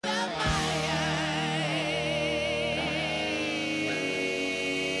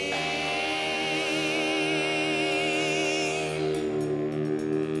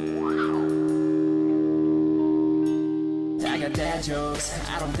dad jokes.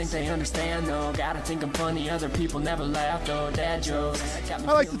 I don't think they understand though. Gotta think I'm funny, other people never laugh though. Dad jokes. I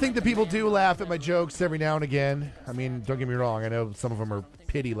like to think that people do laugh at my jokes every now and again. I mean, don't get me wrong. I know some of them are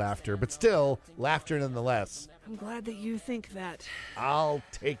pity laughter, but still, laughter nonetheless. I'm glad that you think that. I'll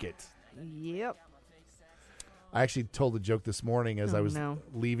take it. Yep. I actually told a joke this morning as I was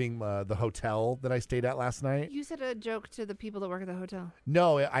leaving the hotel that I stayed at last night. You said a joke to the people that work at the hotel.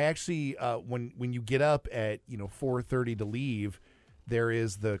 No, I actually when you get up at 4:30 to leave, there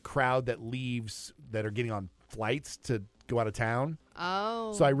is the crowd that leaves that are getting on flights to go out of town.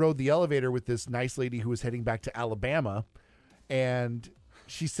 Oh. So I rode the elevator with this nice lady who was heading back to Alabama, and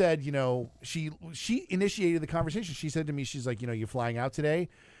she said, she initiated the conversation. She said to me, she's like, you flying out today?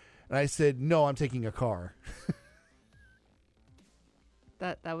 And I said, no, I'm taking a car.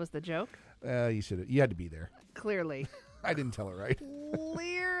 That was the joke? You had to be there. Clearly. I didn't tell her right.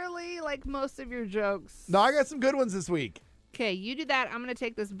 Clearly, like most of your jokes. No, I got some good ones this week. Okay, you do that. I'm going to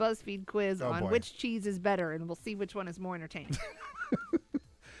take this BuzzFeed quiz on boy. which cheese is better, and we'll see which one is more entertaining.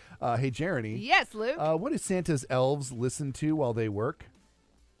 Hey, Jeremy. Yes, Luke? What do Santa's elves listen to while they work?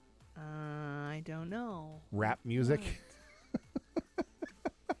 I don't know. Rap music.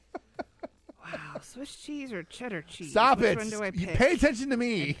 Wow, Swiss cheese or cheddar cheese? Stop Which it. one do I You pick? pay attention to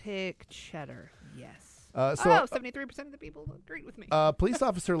me. I pick cheddar, yes. 73% of the people agreed with me. Police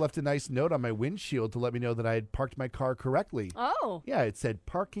officer left a nice note on my windshield to let me know that I had parked my car correctly. Oh. Yeah, it said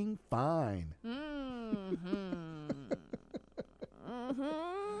parking fine.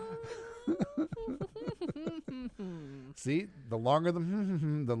 See, the longer the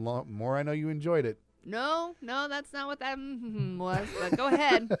more I know you enjoyed it. No, that's not what that was. But go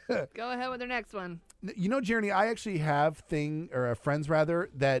ahead. Go ahead with the next one. Jeremy, I actually have friends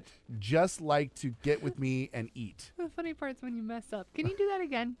that just like to get with me and eat. The funny part's when you mess up. Can you do that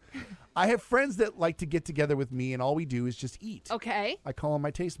again? I have friends that like to get together with me, and all we do is just eat. Okay. I call them my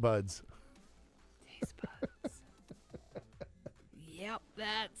taste buds. Taste buds. Yep,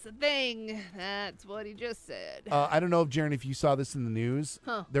 that's a thing. That's what he just said. I don't know, if you saw this in the news.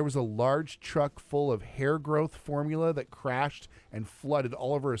 Huh. There was a large truck full of hair growth formula that crashed and flooded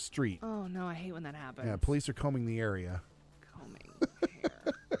all over a street. Oh, no, I hate when that happens. Yeah, police are combing the area. Combing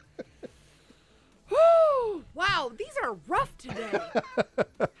hair. Woo! Wow, these are rough today.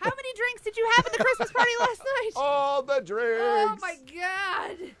 How many drinks did you have at the Christmas party last night? All the drinks. Oh, my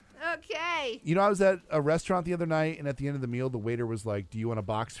God. Okay. I was at a restaurant the other night, and at the end of the meal, the waiter was like, "Do you want a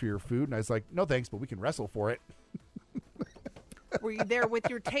box for your food?" And I was like, "No, thanks, but we can wrestle for it." Were you there with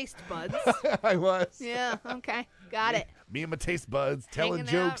your taste buds? I was. Yeah, okay. Got it. Me and my taste buds telling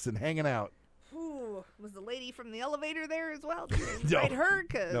Hanging jokes out. and hanging out. Ooh, was the lady from the elevator there as well? Did you invite her?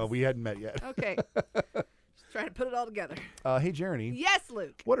 No, we hadn't met yet. Okay. Just trying to put it all together. Hey, Jeremy. Yes,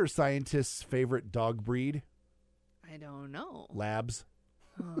 Luke. What are scientists' favorite dog breed? I don't know. Labs.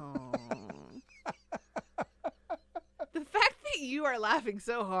 Oh. The fact that you are laughing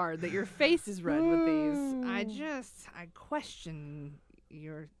so hard that your face is red with these, I question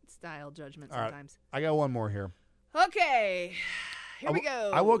your style judgment sometimes. Right, I got one more here. Okay. Here we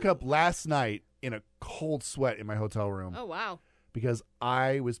go. I woke up last night in a cold sweat in my hotel room. Oh, wow. Because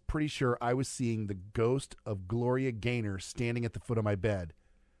I was pretty sure I was seeing the ghost of Gloria Gaynor standing at the foot of my bed.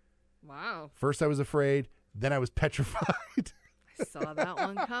 Wow. First I was afraid, then I was petrified. I saw that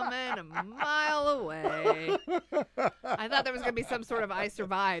one coming a mile away. I thought there was going to be some sort of I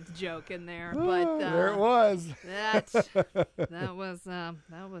survived joke in there, but there it was. That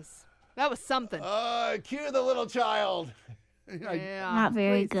was something. Cue the little child. Not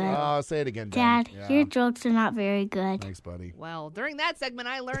very good. Oh, say it again, Dad. Yeah. Your jokes are not very good. Thanks, buddy. Well, during that segment,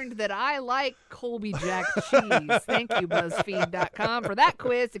 I learned that I like Colby Jack cheese. Thank you, BuzzFeed.com, for that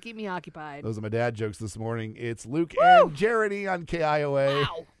quiz to keep me occupied. Those are my dad jokes this morning. It's Luke and Jeremy on KIOA.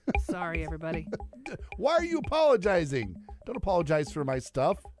 Wow. Sorry, everybody. Why are you apologizing? Don't apologize for my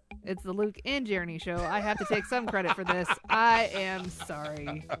stuff. It's the Luke and Jeremy show. I have to take some credit for this. I am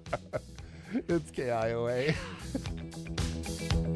sorry. It's KIOA.